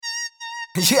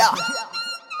Yeah,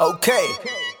 okay.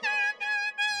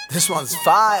 This one's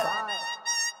fire.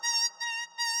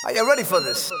 Are you ready for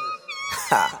this?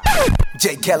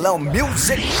 J. Kahlon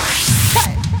music.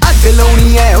 ਅੱਗ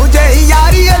ਲਾਉਣੀ ਐ ਉਹ ਜਿਹੀ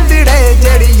ਯਾਰੀ ਅੰਦੜੇ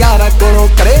ਜਿਹੜੀ ਯਾਰਾਂ ਕੋਲੋਂ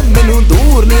ਕਰੇ ਮੈਨੂੰ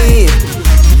ਦੂਰ ਨੀ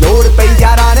ਲੋੜ ਪਈ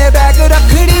ਯਾਰਾਂ ਨੇ ਬੈਗ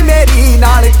ਰੱਖਣੀ ਮੇਰੀ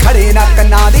ਨਾਲ ਖੜੇ ਨਾ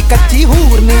ਕੰਨਾਂ ਦੀ ਕੱਚੀ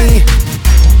ਹੂਰ ਨੀ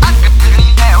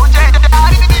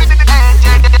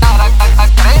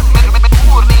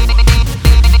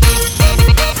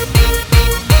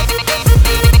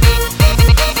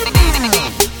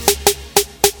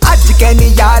कहनी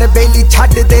यार बेली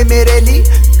छड़ दे मेरे ली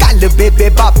कल बेबे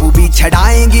बापू भी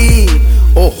छड़ाएंगी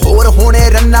ओ होर होने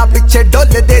रन्ना पिछे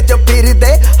डुल दे जो फिर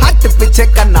दे हट पिछे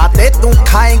कन्ना ते तू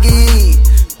खाएंगी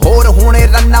होर होने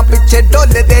रन्ना पिछे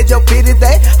डुल दे जो फिर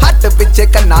दे हट पिछे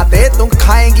कन्ना ते तू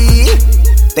खाएंगी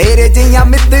तेरे जिया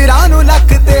मित्रां नू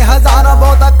लख ते हजारां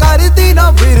बहुता करदी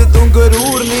ना फिर तू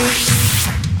गरूर नी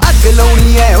अग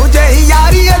लाउणी ऐ ओ जेही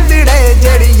यारी अंदड़े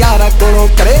जेड़ी यारां कोलों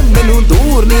करे मैनू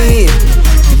दूर नी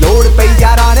लोड़ पई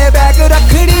यारां ने बैग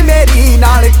रखनी मेरी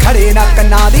नाल खड़े ना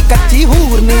कन्ना दी कच्ची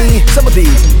हूर नी Some of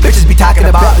these bitches be talking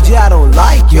about yeah, I don't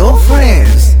like your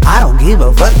friends I don't give a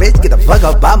fuck, bitch, get the fuck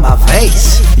up out my face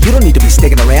You don't need to be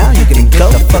sticking around, you can go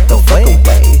the fuck away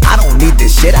I don't need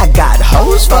this shit, I got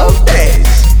hoes for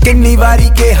days किन्नी वारी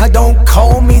कहा don't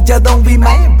call me जदों भी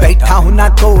मैं बैठा हूं ना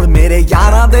कोल मेरे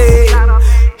यारां दे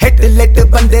hit lit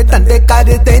बंदे धंधे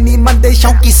करदे नी मंदे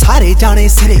शौकी सारे जाने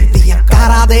सिरे दियां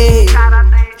कारां दे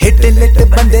हिट लिट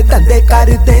बंदे धंधे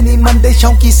करदे नी मंदे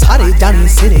शौकी सारे जाने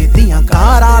सिरे दियां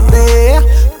कारां दे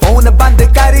फोन बंद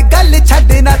कर गल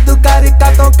छड्ड ना तू कर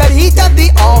कदों करी जांदी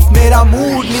ऑफ मेरा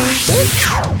मूड नी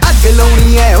अग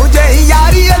लाउणी ऐ ओ जेही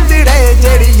यारी अंदड़े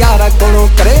जेड़ी यारां कोलों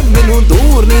करे मैनू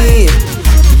दूर नी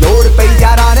लोड़ पई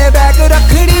यारां ने बैग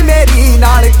रखनी मेरी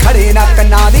नाल खड़े ना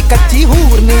कन्ना दी कच्ची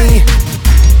हूर नी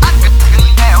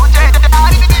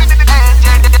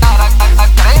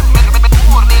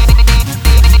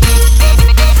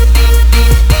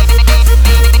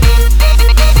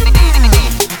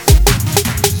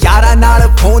नाल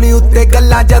फोन उत्ते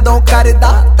गल्लां जदों करदा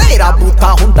तेरा बूथा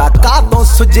हुंदा कातों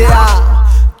सुझिया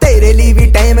तेरे लिए भी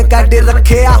टाइम कढ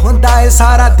रखिया हुंदा है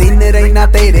सारा दिन रहना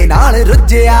तेरे नाल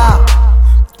रुझिया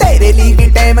तेरे लिए भी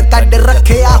टाइम कढ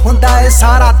रखिया हुंदा है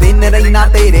सारा दिन रहना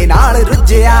तेरे नाल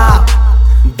रुझिया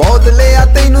बहुत लिया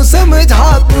तैनू समझा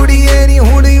कुड़िए नी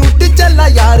हुण उठ चला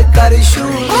यार कर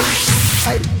शूर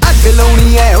अग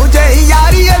लाउणी ऐ ओ जेही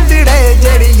यारी अंदड़े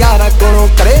जेड़ी यारां कोलों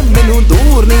करे मैनू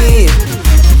दूर नी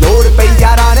लोड़ पई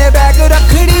यारां ने बैग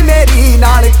रखनी मेरी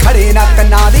नाल